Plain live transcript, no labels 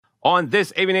On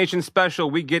this AVNation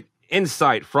special, we get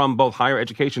insight from both higher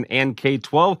education and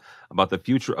K-12 about the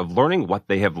future of learning, what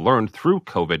they have learned through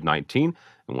COVID-19,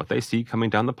 and what they see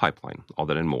coming down the pipeline. All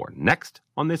that and more next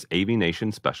on this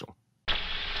AVNation special.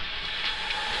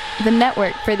 The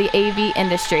network for the AV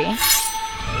industry.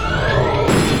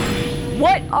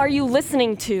 What are you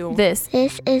listening to? This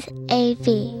is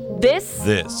AV. This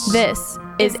is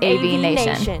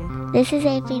AVNation. This is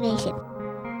AVNation.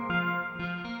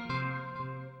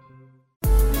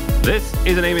 This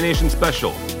is an AVNation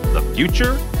special, the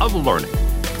future of learning.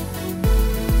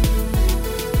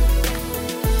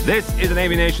 This is an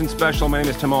AVNation special. My name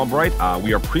is Tim Albright.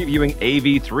 We are previewing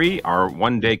AV3, our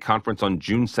one-day conference on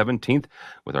June 17th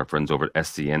with our friends over at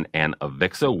SCN and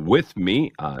Avixa. With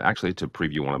me, actually, to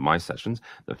preview one of my sessions,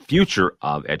 the future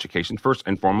of education. First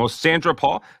and foremost, Sandra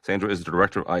Paul. Sandra is the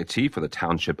Director of IT for the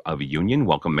Township of Union.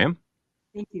 Welcome, ma'am.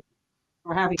 Thank you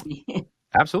for having me.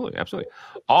 Absolutely.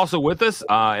 Also with us,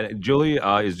 Julie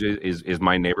is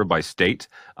my neighbor by state.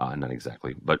 Not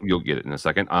exactly, but you'll get it in a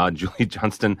second. Julie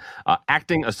Johnston,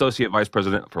 Acting Associate Vice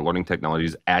President for Learning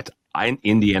Technologies at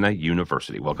Indiana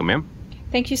University. Welcome, ma'am.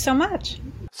 Thank you so much.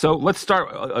 So let's start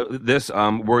this.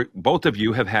 Where both of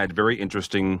you have had very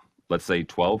interesting, let's say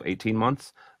 12, 18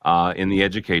 months in the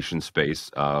education space,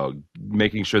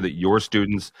 making sure that your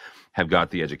students have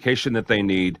got the education that they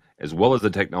need, as well as the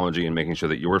technology, and making sure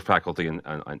that your faculty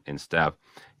and staff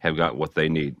have got what they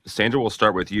need. Sandra, we'll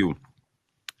start with you.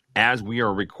 As we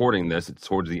are recording this, it's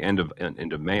towards the end of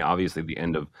May, obviously the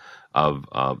end of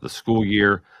the school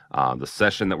year. The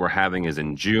session that we're having is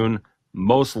in June.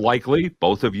 Most likely,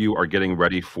 both of you are getting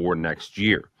ready for next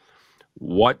year.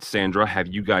 What, Sandra, have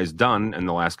you guys done in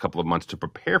the last couple of months to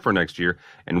prepare for next year,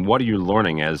 and what are you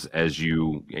learning as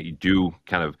you do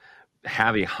kind of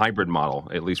have a hybrid model,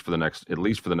 at least for the next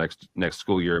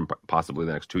school year and possibly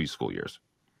the next 2 school years?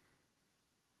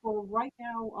 Well, right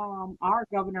now, our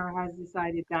governor has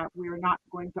decided that we're not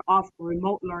going to offer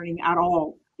remote learning at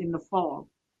all in the fall.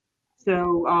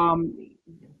 So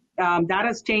that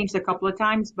has changed a couple of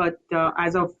times, but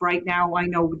as of right now, I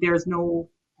know there's no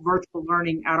virtual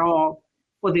learning at all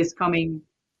for this coming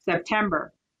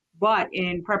September. But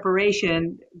in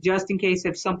preparation, just in case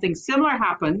if something similar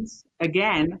happens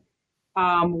again,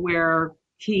 where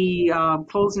he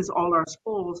closes all our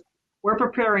schools, we're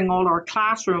preparing all our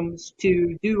classrooms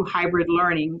to do hybrid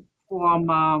learning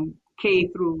from K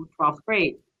through 12th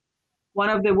grade. One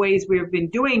of the ways we've been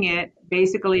doing it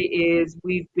basically is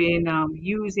we've been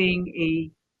using a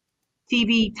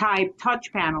TV type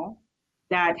touch panel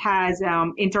that has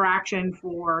interaction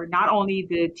for not only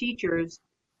the teachers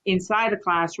inside the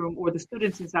classroom or the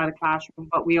students inside the classroom,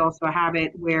 but we also have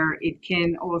it where it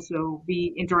can also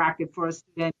be interactive for a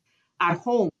student at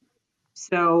home.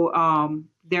 So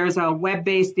there's a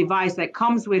web-based device that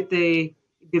comes with the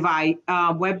device,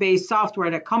 web-based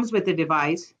software that comes with the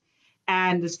device,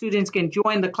 and the students can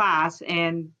join the class,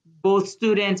 and both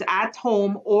students at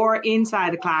home or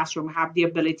inside the classroom have the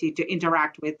ability to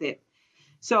interact with it.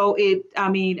 So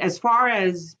as far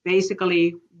as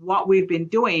basically what we've been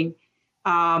doing,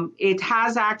 it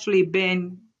has actually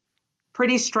been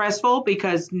pretty stressful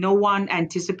because no one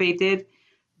anticipated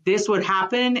this would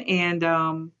happen.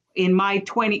 And in my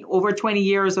over 20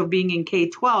 years of being in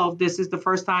K-12, this is the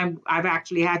first time I've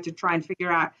actually had to try and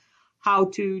figure out how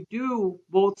to do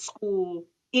both school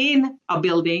in a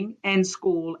building and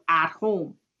school at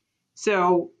home.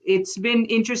 So it's been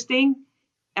interesting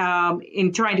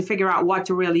in trying to figure out what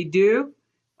to really do.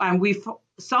 And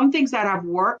some things that have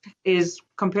worked is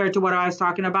compared to what I was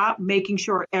talking about, making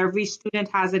sure every student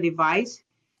has a device,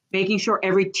 making sure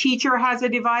every teacher has a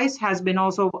device has been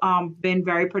also been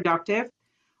very productive.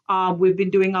 We've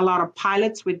been doing a lot of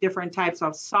pilots with different types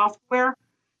of software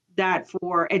that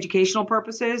for educational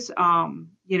purposes, and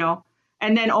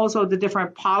then also the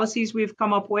different policies we've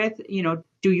come up with,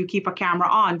 do you keep a camera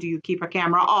on? Do you keep a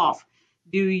camera off?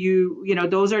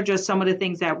 Those are just some of the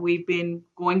things that we've been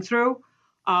going through.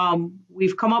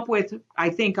 We've come up with, I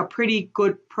think, a pretty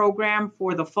good program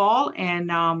for the fall, and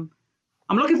I'm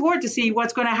looking forward to see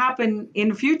what's going to happen in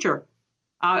the future.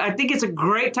 I think it's a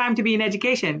great time to be in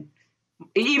education,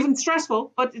 even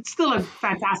stressful, but it's still a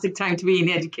fantastic time to be in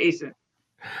education.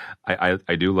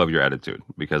 I do love your attitude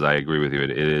because I agree with you.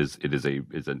 It is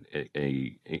an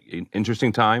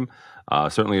interesting time,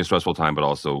 certainly a stressful time, but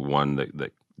also one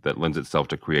that lends itself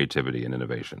to creativity and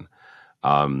innovation.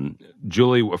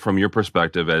 Julie, from your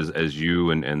perspective, as you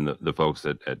and the folks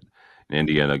at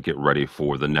Indiana get ready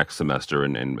for the next semester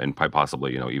and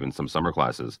possibly even some summer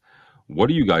classes, What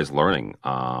are you guys learning,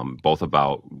 both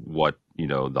about what,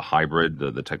 the hybrid,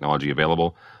 the technology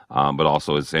available, but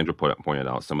also, as Sandra pointed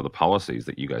out, some of the policies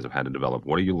that you guys have had to develop?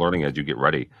 What are you learning as you get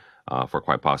ready for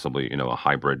quite possibly, a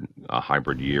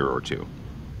hybrid year or two?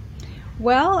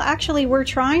 Well, actually, we're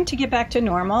trying to get back to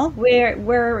normal.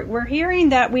 We're hearing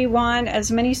that we want as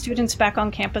many students back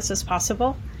on campus as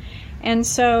possible. And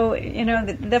so,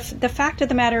 the fact of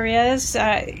the matter is,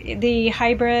 the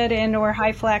hybrid and or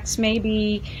high flex may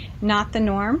be not the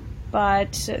norm,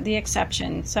 but the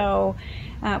exception. So,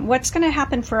 what's going to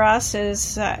happen for us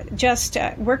is just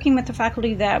working with the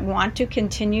faculty that want to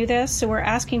continue this. So we're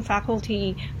asking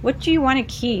faculty, what do you want to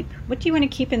keep? What do you want to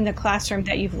keep in the classroom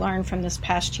that you've learned from this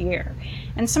past year?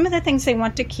 And some of the things they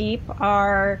want to keep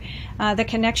are the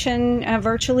connection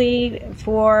virtually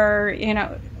for,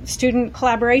 student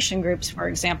collaboration groups, for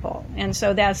example. And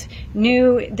so that's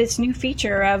this new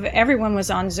feature of everyone was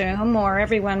on Zoom or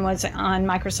everyone was on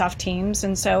Microsoft Teams.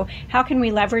 And so how can we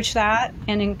leverage that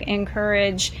and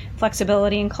encourage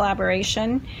flexibility and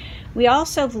collaboration? We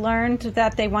also have learned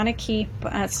that they want to keep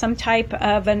some type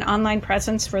of an online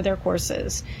presence for their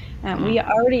courses. We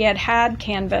already had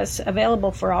Canvas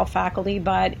available for all faculty,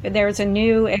 but there's a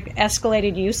new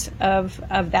escalated use of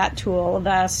that tool,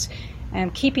 thus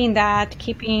keeping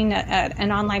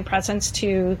an online presence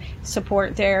to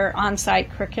support their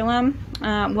on-site curriculum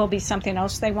will be something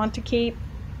else they want to keep.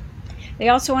 They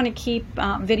also want to keep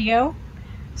video.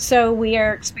 So we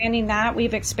are expanding that.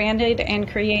 We've expanded and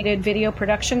created video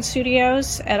production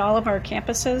studios at all of our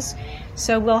campuses.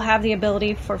 So we'll have the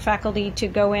ability for faculty to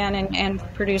go in and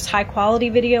produce high quality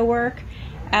video work,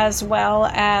 as well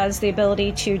as the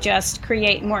ability to just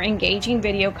create more engaging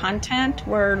video content.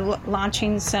 We're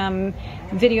launching some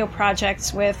video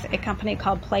projects with a company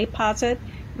called PlayPosit,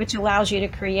 which allows you to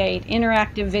create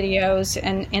interactive videos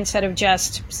and instead of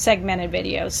just segmented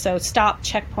videos. So stop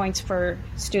checkpoints for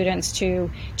students to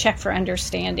check for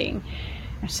understanding.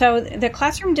 So the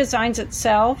classroom designs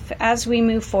itself, as we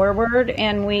move forward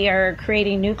and we are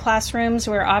creating new classrooms,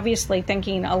 we're obviously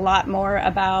thinking a lot more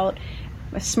about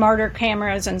smarter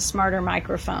cameras and smarter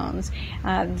microphones.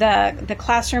 The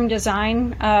classroom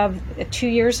design of 2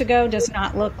 years ago does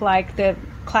not look like the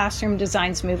classroom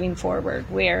designs moving forward.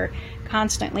 We're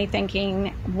constantly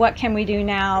thinking, what can we do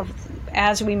now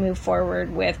as we move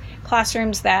forward with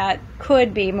classrooms that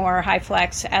could be more high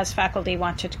flex as faculty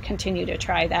want to continue to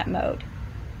try that mode.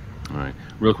 All right.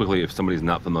 Real quickly, if somebody's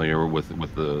not familiar with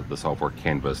the software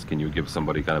Canvas, can you give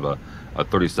somebody kind of a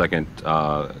 30-second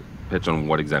pitch on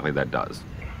what exactly that does?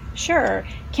 Sure.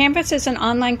 Canvas is an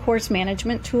online course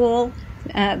management tool.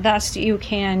 Thus, you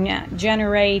can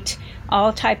generate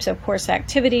all types of course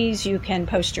activities. You can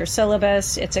post your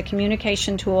syllabus. It's a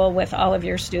communication tool with all of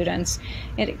your students.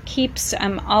 It keeps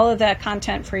all of the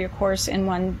content for your course in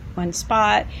one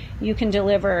spot. You can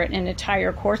deliver an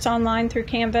entire course online through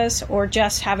Canvas or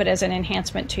just have it as an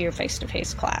enhancement to your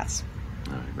face-to-face class.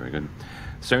 All right, very good.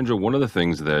 Sandra, one of the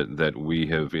things that we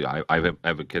have, I've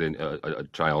advocated a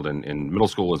child in middle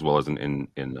school as well as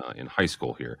in high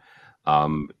school here.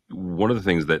 One of the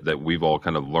things that we've all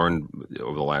kind of learned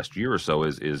over the last year or so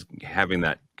is having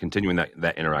continuing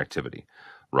that interactivity,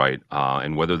 right?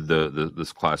 And whether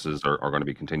this classes are going to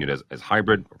be continued as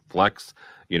hybrid, flex.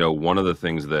 One of the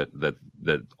things that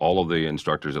all of the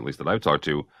instructors, at least that I've talked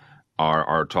to,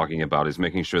 are talking about is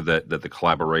making sure that the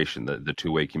collaboration, the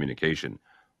two-way communication.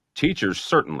 Teachers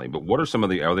certainly, but what are some of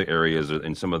the other areas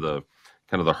and some of the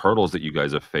kind of the hurdles that you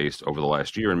guys have faced over the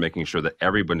last year in making sure that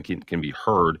everyone can be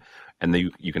heard and that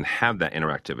you can have that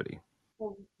interactivity?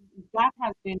 So that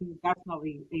has been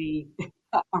definitely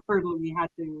a hurdle we had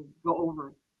to go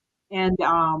over. And,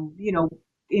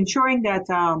 ensuring that,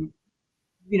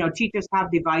 teachers have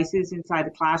devices inside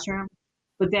the classroom.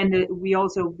 But then we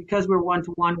also, because we're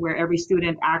one-to-one where every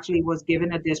student actually was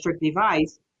given a district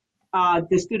device,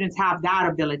 the students have that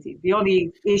ability. The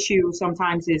only issue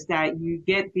sometimes is that you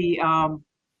get the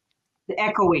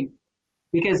echoing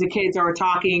because the kids are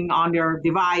talking on their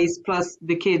device plus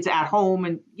the kids at home,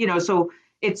 and so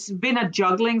it's been a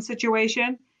juggling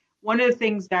situation. One of the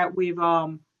things that we've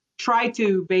tried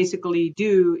to basically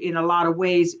do in a lot of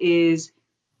ways is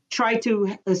try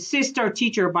to assist our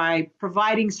teacher by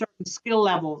providing certain skill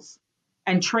levels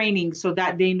and training so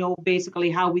that they know basically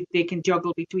how they can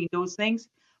juggle between those things.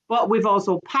 But we've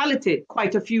also piloted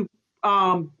quite a few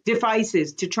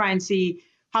devices to try and see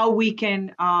how we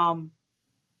can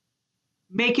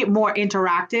make it more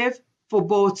interactive for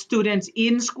both students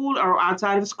in school or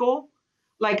outside of school.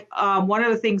 Like one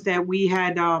of the things that we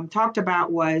had talked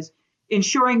about was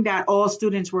ensuring that all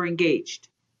students were engaged,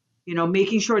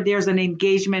 making sure there's an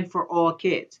engagement for all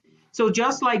kids. So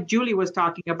just like Julie was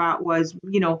talking about was,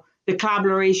 the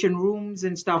collaboration rooms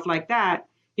and stuff like that,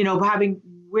 having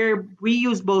where we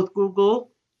use both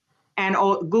Google and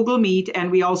Google Meet,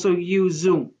 and we also use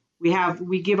Zoom.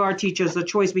 We give our teachers a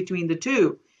choice between the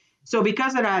two. So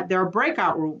because of that, there are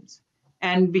breakout rooms.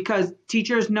 And because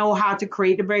teachers know how to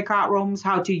create the breakout rooms,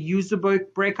 how to use the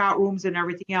breakout rooms and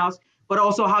everything else, but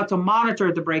also how to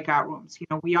monitor the breakout rooms.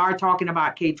 We are talking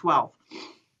about K-12.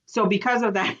 So because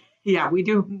of that, yeah, we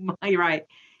do. You're right.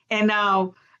 And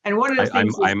now, and one of the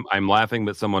things I'm laughing,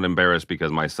 but somewhat embarrassed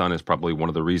because my son is probably one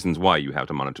of the reasons why you have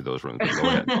to monitor those rooms. But go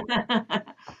ahead.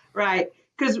 Right.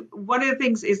 Because one of the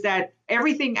things is that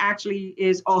everything actually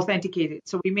is authenticated.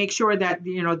 So we make sure that,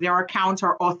 their accounts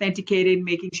are authenticated,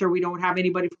 making sure we don't have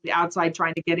anybody from the outside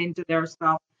trying to get into their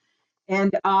stuff.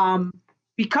 And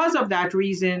because of that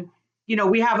reason,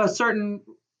 we have a certain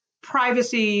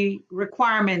privacy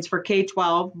requirements for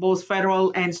K-12, both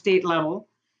federal and state level.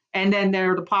 And then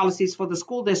there are the policies for the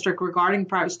school district regarding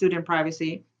student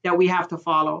privacy that we have to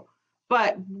follow.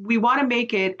 But we want to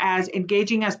make it as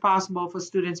engaging as possible for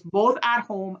students, both at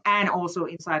home and also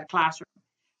inside the classroom.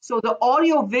 So the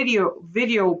audio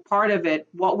video part of it,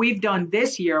 what we've done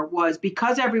this year was,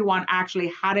 because everyone actually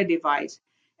had a device,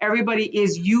 everybody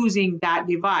is using that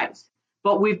device.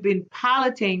 But we've been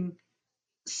piloting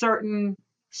certain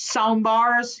sound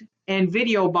bars and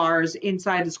video bars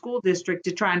inside the school district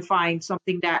to try and find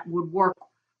something that would work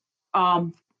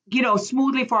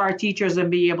smoothly for our teachers and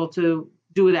be able to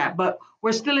do that. But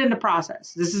we're still in the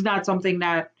process. This is not something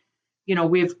that,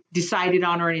 we've decided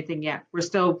on or anything yet. We're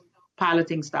still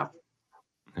piloting stuff.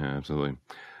 Yeah, absolutely.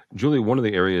 Julie, one of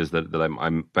the areas that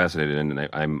I'm fascinated in, and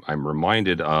I'm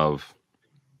reminded of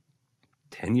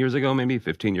 10 years ago, maybe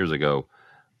 15 years ago,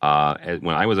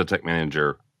 when I was a tech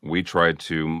manager, we tried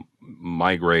to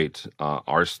migrate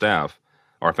our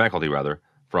faculty rather,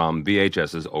 from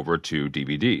VHSs over to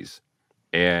DVDs.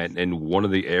 And one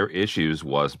of the issues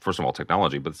was, first of all,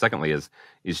 technology, but secondly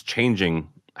is changing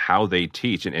how they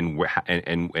teach and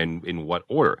in what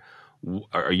order.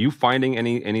 Are you finding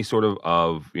any sort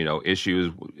of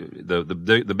issues?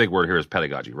 The big word here is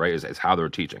pedagogy, right? Is how they're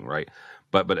teaching, right?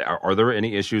 But are there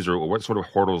any issues, or what sort of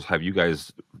hurdles have you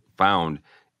guys found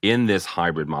in this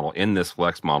hybrid model, in this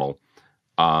flex model,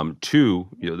 to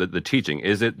the teaching?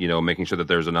 Is it making sure that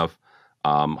there's enough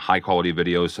high quality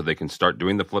videos so they can start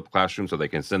doing the flipped classroom, so they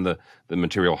can send the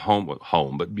material home, but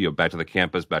back to the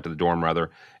campus, back to the dorm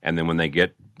rather, and then when they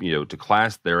get to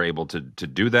class, they're able to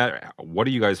do that? What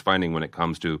are you guys finding when it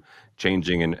comes to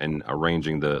changing and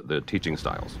arranging the teaching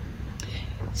styles?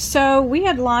 So we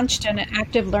had launched an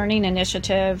active learning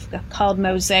initiative called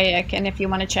Mosaic, and if you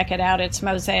want to check it out, it's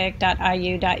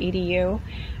mosaic.iu.edu.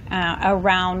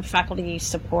 Around faculty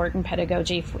support and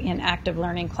pedagogy in active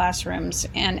learning classrooms.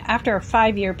 And after a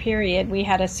 5-year period, we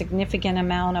had a significant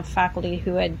amount of faculty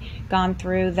who had gone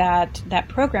through that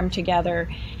program together.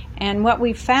 And what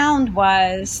we found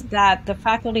was that the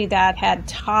faculty that had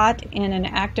taught in an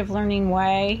active learning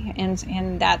way and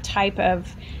in that type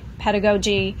of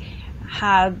pedagogy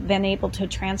have been able to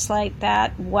translate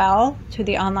that well to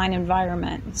the online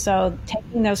environment. So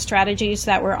taking those strategies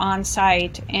that were on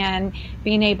site and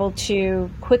being able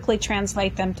to quickly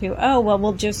translate them to,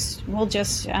 we'll just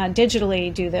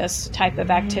digitally do this type of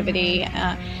activity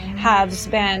has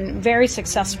been very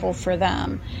successful for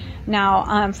them.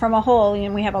 Now, from a whole,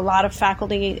 we have a lot of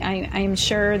faculty. I'm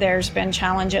sure there's been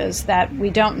challenges that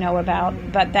we don't know about,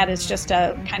 but that is just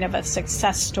a kind of a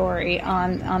success story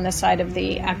on the side of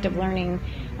the active learning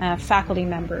faculty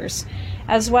members.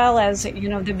 As well as,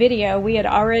 the video, we had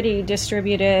already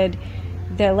distributed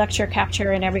the lecture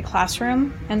capture in every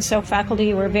classroom, and so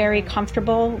faculty were very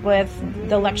comfortable with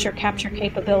the lecture capture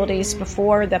capabilities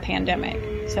before the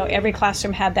pandemic. So every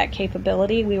classroom had that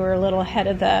capability. We were a little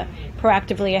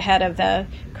proactively ahead of the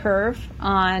curve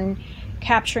on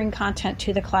capturing content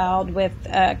to the cloud with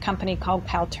a company called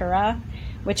Kaltura,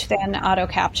 which then auto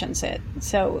captions it.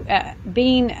 So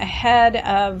being ahead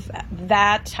of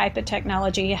that type of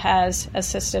technology has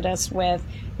assisted us with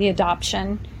the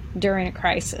adoption during a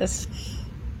crisis.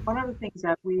 One of the things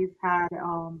that we've had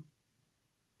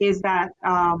is that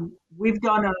we've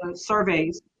done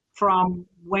surveys from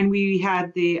when we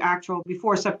had the actual,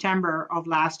 before September of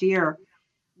last year.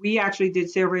 We actually did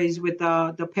surveys with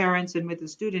the parents and with the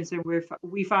students, and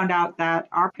we found out that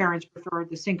our parents prefer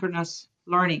the synchronous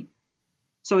learning.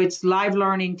 So it's live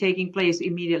learning taking place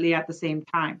immediately at the same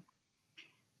time.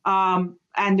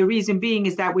 And the reason being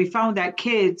is that we found that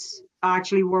kids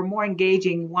actually were more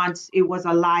engaging once it was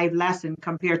a live lesson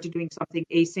compared to doing something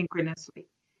asynchronously.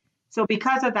 So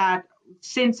because of that,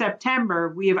 since September,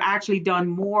 we have actually done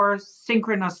more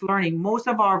synchronous learning. Most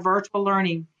of our virtual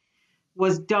learning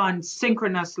was done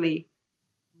synchronously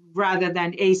rather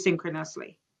than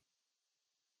asynchronously.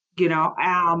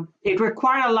 It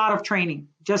required a lot of training,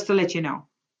 just to let you know.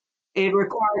 It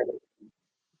required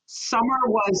summer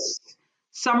was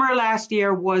summer last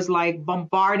year was like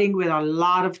bombarding with a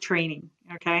lot of training.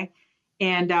 Okay.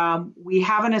 And we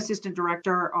have an assistant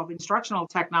director of instructional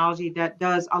technology that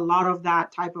does a lot of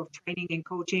that type of training and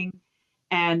coaching.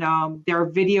 And there are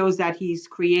videos that he's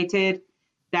created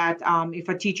that if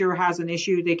a teacher has an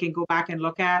issue, they can go back and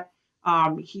look at.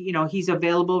 He's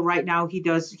available right now.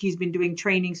 He's been doing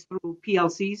trainings through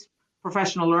PLCs,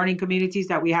 professional learning communities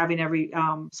that we have in every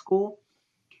school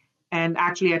and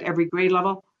actually at every grade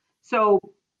level. So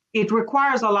it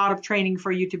requires a lot of training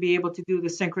for you to be able to do the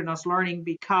synchronous learning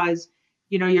because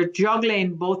you're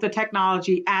juggling both the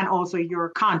technology and also your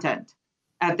content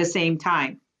at the same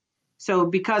time. So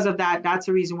because of that, that's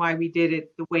the reason why we did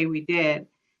it the way we did.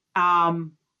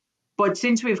 But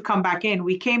since we've come back in,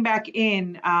 we came back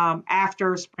in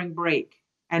after spring break,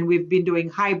 and we've been doing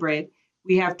hybrid.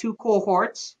 We have two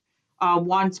cohorts.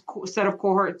 One set of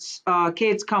cohorts,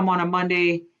 kids come on a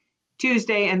Monday,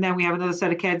 Tuesday, and then we have another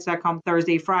set of kids that come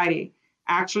Thursday, Friday.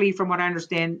 Actually, from what I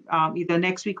understand, either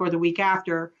next week or the week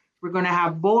after, we're going to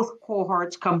have both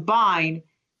cohorts combined,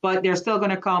 but they're still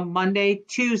going to come Monday,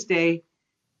 Tuesday.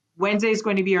 Wednesday is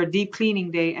going to be our deep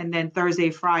cleaning day, and then Thursday,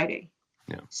 Friday.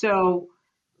 Yeah. So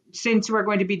since we're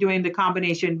going to be doing the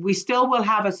combination, we still will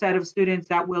have a set of students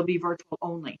that will be virtual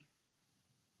only.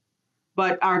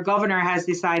 But our governor has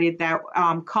decided that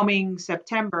coming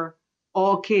September,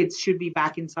 all kids should be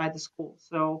back inside the school.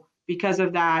 So because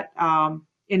of that,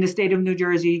 in the state of New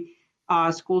Jersey,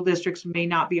 school districts may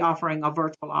not be offering a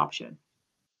virtual option,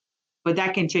 but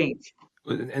that can change.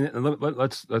 And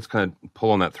let's kind of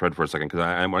pull on that thread for a second, because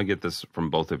I want to get this from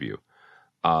both of you,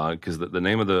 because the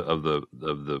name of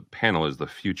the panel is the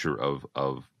future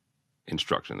of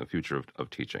instruction, the future of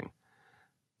teaching.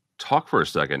 Talk for a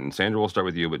second, and Sandra, we'll start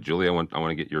with you, but Julie, I want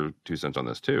to get your 2 cents on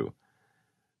this too.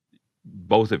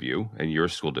 Both of you and your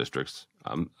school districts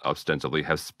ostensibly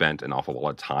have spent an awful lot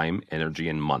of time, energy,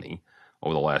 and money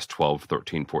over the last 12,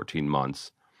 13, 14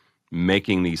 months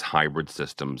making these hybrid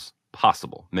systems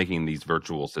possible, making these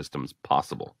virtual systems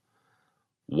possible.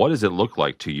 What does it look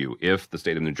like to you if the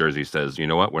state of New Jersey says, you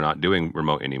know what, we're not doing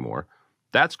remote anymore?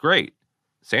 That's great.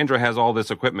 Sandra has all this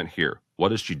equipment here. What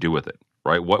does she do with it?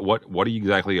 Right? What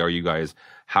exactly are you guys,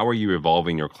 how are you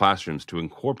evolving your classrooms to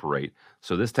incorporate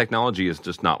so this technology is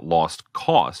just not lost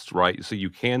cost, right? So you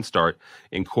can start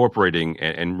incorporating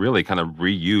and really kind of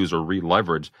reuse or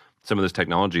re-leverage some of this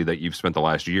technology that you've spent the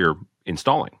last year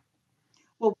installing.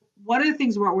 Well, one of the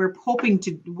things what we're hoping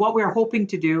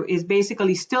to do is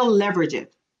basically still leverage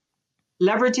it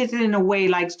in a way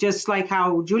just like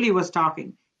how Julie was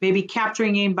talking, maybe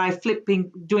capturing in by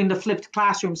doing the flipped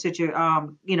classroom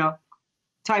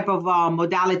type of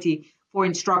modality for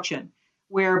instruction,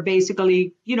 where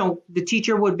basically, the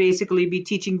teacher would basically be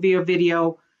teaching via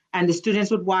video and the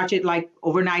students would watch it like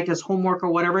overnight as homework or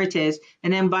whatever it is.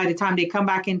 And then by the time they come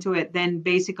back into it, then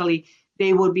basically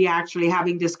they would be actually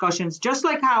having discussions, just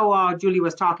like how Julie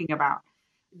was talking about.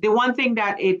 The one thing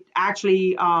that it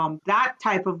actually, that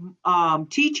type of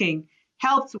teaching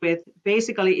helps with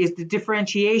basically is the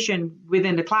differentiation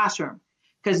within the classroom.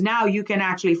 Because now you can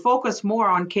actually focus more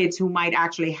on kids who might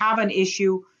actually have an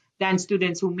issue than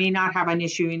students who may not have an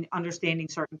issue in understanding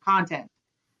certain content.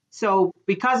 So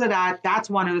because of that,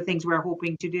 that's one of the things we're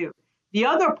hoping to do. The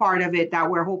other part of it that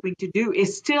we're hoping to do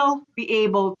is still be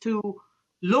able to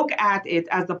look at it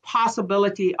as the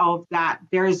possibility of that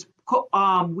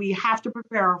we have to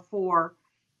prepare for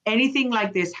anything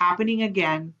like this happening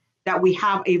again, that we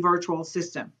have a virtual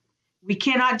system. We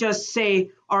cannot just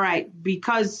say, all right,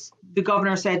 because the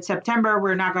governor said September,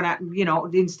 we're not going to,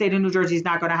 the state of New Jersey is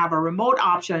not going to have a remote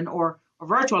option or a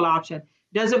virtual option.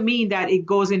 Doesn't mean that it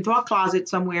goes into a closet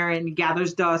somewhere and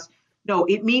gathers dust. No,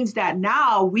 it means that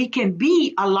now we can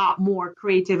be a lot more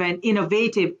creative and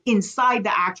innovative inside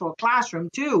the actual classroom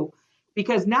too,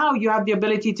 because now you have the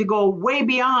ability to go way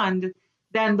beyond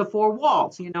than the four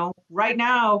walls. Right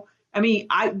now,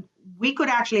 we could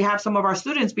actually have some of our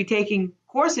students be taking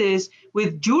courses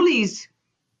with Julie's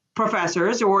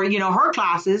professors or, her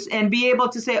classes and be able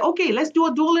to say, okay, let's do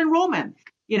a dual enrollment,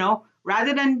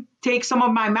 rather than take some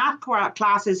of my math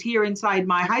classes here inside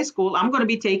my high school, I'm going to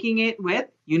be taking it with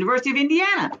University of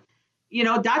Indiana,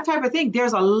 that type of thing.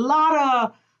 There's a lot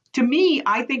of, to me,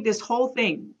 I think this whole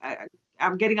thing,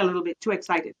 I'm getting a little bit too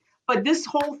excited, but this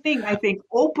whole thing, I think,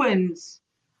 opens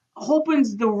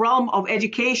the realm of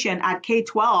education at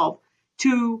K-12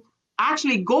 to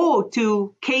actually go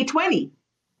to K-20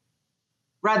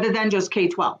 rather than just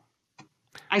K-12.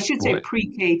 I should say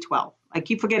pre-K-12. I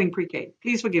keep forgetting pre-K.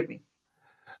 Please forgive me.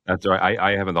 That's all right.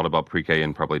 I haven't thought about pre-K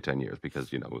in probably 10 years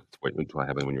because, it's wait until I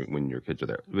happen when your kids are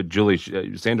there. But Julie,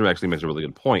 Sandra actually makes a really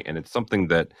good point, and it's something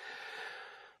that,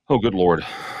 oh, good Lord,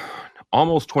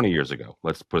 almost 20 years ago,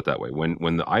 let's put it that way,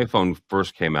 when the iPhone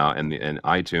first came out and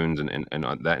iTunes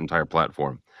and that entire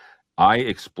platform, I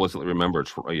explicitly remember,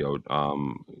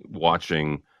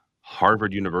 watching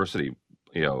Harvard University,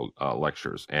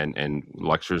 lectures and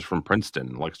lectures from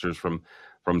Princeton, lectures from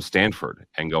Stanford,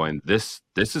 and going, this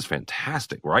is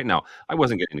fantastic. Right now, I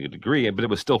wasn't getting a degree, but it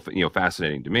was still,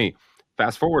 fascinating to me.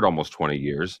 Fast forward almost 20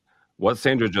 years. What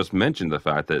Sandra just mentioned, the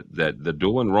fact that the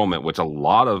dual enrollment, which a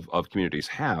lot of communities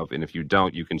have, and if you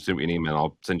don't, you can send me an email.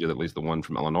 I'll send you at least the one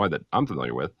from Illinois that I'm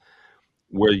familiar with,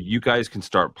 where you guys can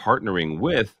start partnering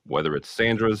with, whether it's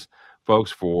Sandra's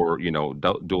folks for,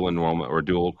 dual enrollment or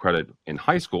dual credit in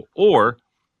high school, or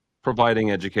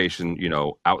providing education,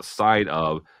 outside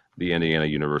of the Indiana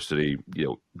University,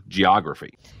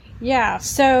 geography. Yeah,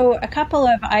 so a couple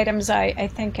of items I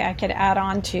think I could add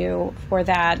on to for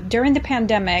that. During the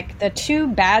pandemic, the two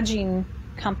badging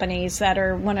companies that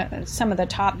are some of the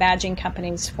top badging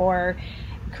companies for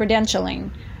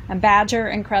credentialing, Badger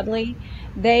and Credly,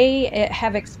 they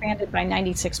have expanded by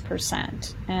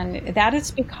 96%. And that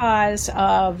is because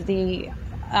of the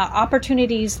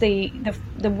opportunities, the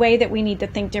way that we need to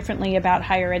think differently about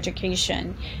higher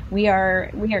education. We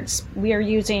are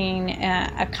using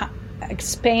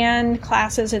expand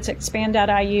classes. It's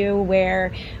expand.iu,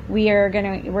 where we're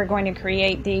going to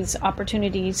create these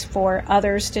opportunities for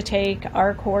others to take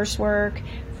our coursework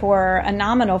for a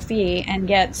nominal fee and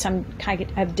get some kind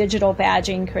of digital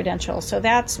badging credentials. So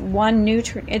that's one new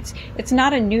it's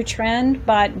not a new trend,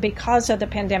 but because of the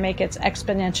pandemic, it's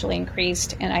exponentially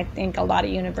increased, and I think a lot of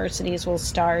universities will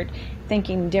start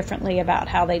thinking differently about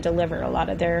how they deliver a lot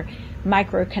of their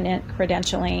micro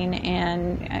credentialing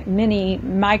and mini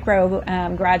micro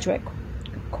graduate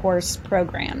course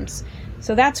programs.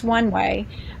 So that's one way.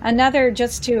 Another,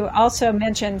 just to also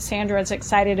mention, Sandra's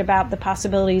excited about the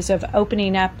possibilities of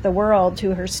opening up the world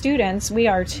to her students. We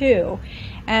are too.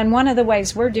 And one of the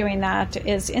ways we're doing that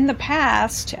is, in the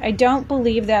past, I don't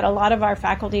believe that a lot of our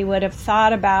faculty would have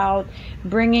thought about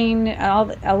bringing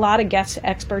a lot of guest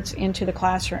experts into the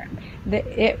classroom.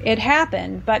 It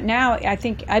happened, but now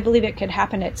I believe it could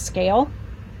happen at scale.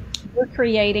 We're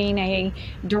creating a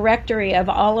directory of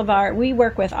we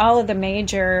work with all of the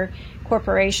major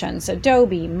corporations,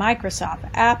 Adobe, Microsoft,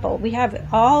 Apple. We have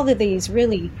all of these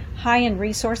really high-end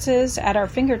resources at our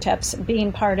fingertips,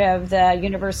 being part of the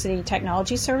University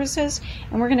Technology Services.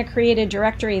 And we're going to create a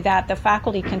directory that the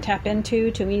faculty can tap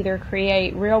into to either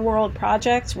create real-world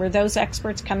projects where those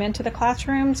experts come into the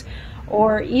classrooms,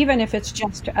 or even if it's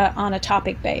just on a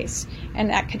topic base. And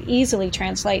that could easily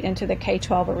translate into the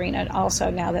K-12 arena also,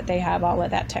 now that they have all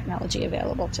of that technology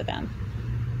available to them.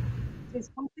 There's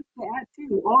something to add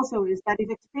too also is that it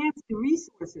expands the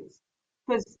resources.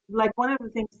 Because like one of the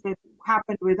things that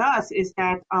happened with us is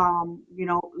that,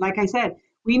 like I said,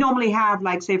 we normally have,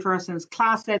 like, say, for instance,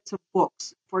 class sets of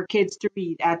books for kids to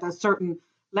read at a certain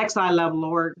Lexile level,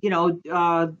 or,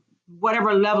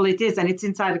 whatever level it is, and it's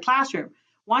inside the classroom.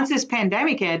 Once this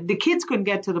pandemic hit, the kids couldn't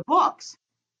get to the books.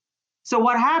 So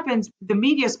what happens, the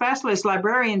media specialists,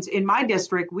 librarians in my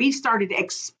district, we started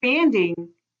expanding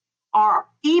our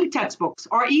e-textbooks,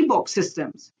 our e-book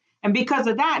systems. And because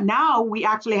of that, now we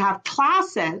actually have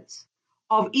class sets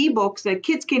of ebooks that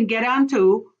kids can get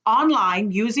onto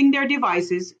online using their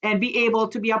devices and be able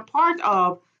to be a part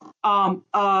of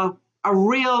a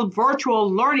real virtual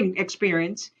learning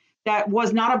experience that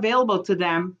was not available to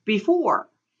them before.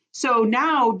 So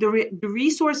now the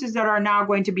resources that are now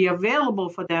going to be available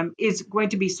for them is going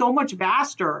to be so much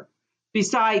vaster,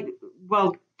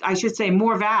 I should say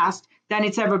more vast than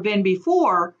it's ever been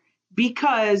before,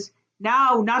 because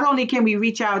now not only can we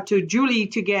reach out to Julie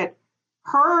to get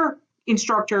her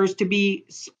instructors to be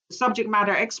subject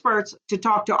matter experts to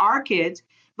talk to our kids,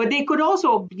 but they could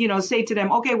also, say to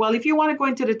them, okay, well, if you want to go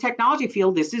into the technology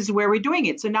field, this is where we're doing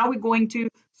it. So now we're going to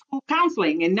school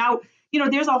counseling. And now,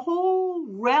 there's a whole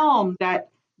realm that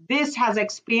this has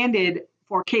expanded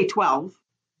for K-12.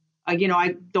 I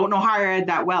don't know higher ed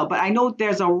that well, but I know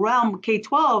there's a realm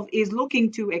K-12 is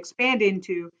looking to expand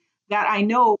into, that I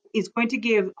know is going to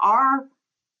give our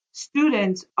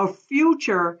students a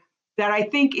future that I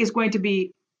think is going to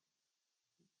be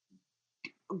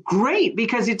great,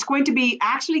 because it's going to be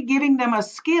actually giving them a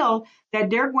skill that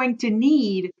they're going to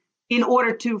need in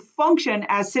order to function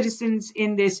as citizens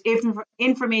in this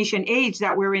information age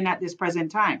that we're in at this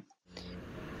present time.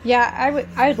 Yeah,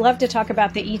 I would love to talk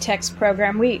about the eText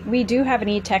program. We do have an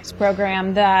eText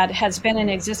program that has been in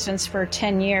existence for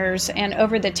 10 years, and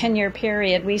over the 10-year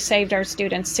period, we saved our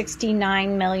students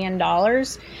 $69 million.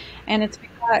 And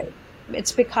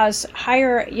it's because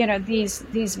higher,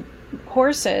 these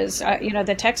courses,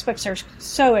 the textbooks are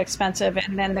so expensive,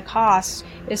 and then the cost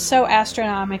is so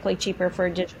astronomically cheaper for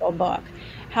a digital book.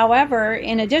 However,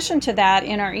 in addition to that,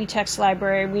 in our eText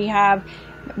library, we have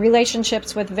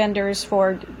relationships with vendors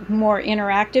for more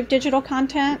interactive digital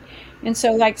content. And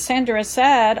so, like Sandra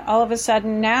said, all of a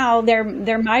sudden now they're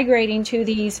migrating to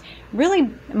these really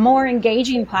more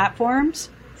engaging platforms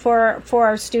for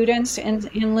our students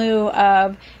in lieu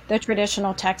of the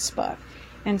traditional textbook.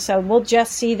 And so we'll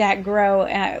just see that grow.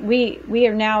 We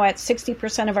are now at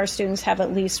 60% of our students have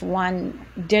at least one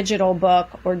digital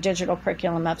book or digital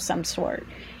curriculum of some sort.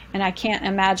 And I can't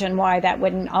imagine why that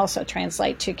wouldn't also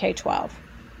translate to K-12,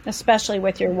 especially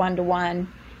with your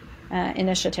one-to-one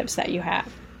initiatives that you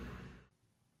have.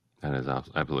 That is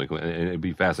absolutely, and it'd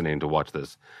be fascinating to watch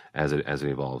this as it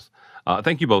evolves.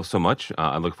 Thank you both so much.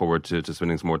 I look forward to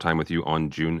spending some more time with you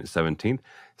on June 17th.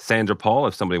 Sandra Paul,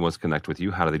 if somebody wants to connect with you,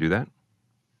 how do they do that?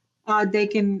 I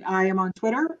am on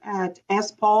Twitter at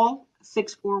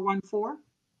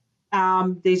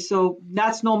spaul6414. So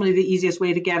that's normally the easiest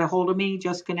way to get a hold of me.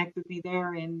 Just connect with me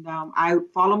there, and I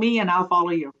follow me, and I'll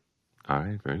follow you. All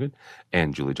right, very good.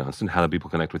 And Julie Johnston, how do people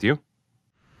connect with you?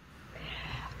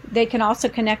 They can also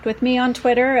connect with me on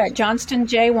Twitter at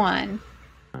JohnstonJ1.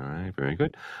 All right, very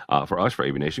good. For us, for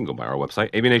AVNation, go by our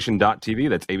website, avnation.tv.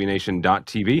 That's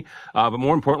avnation.tv. But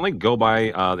more importantly, go by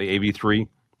the AV3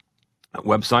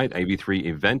 website, AV3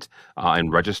 event,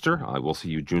 and register. We'll see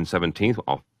you June 17th.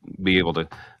 I'll be able to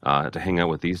hang out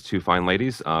with these two fine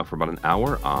ladies for about an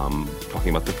hour talking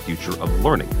about the future of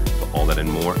learning. So all that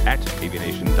and more at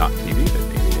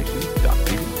avnation.tv.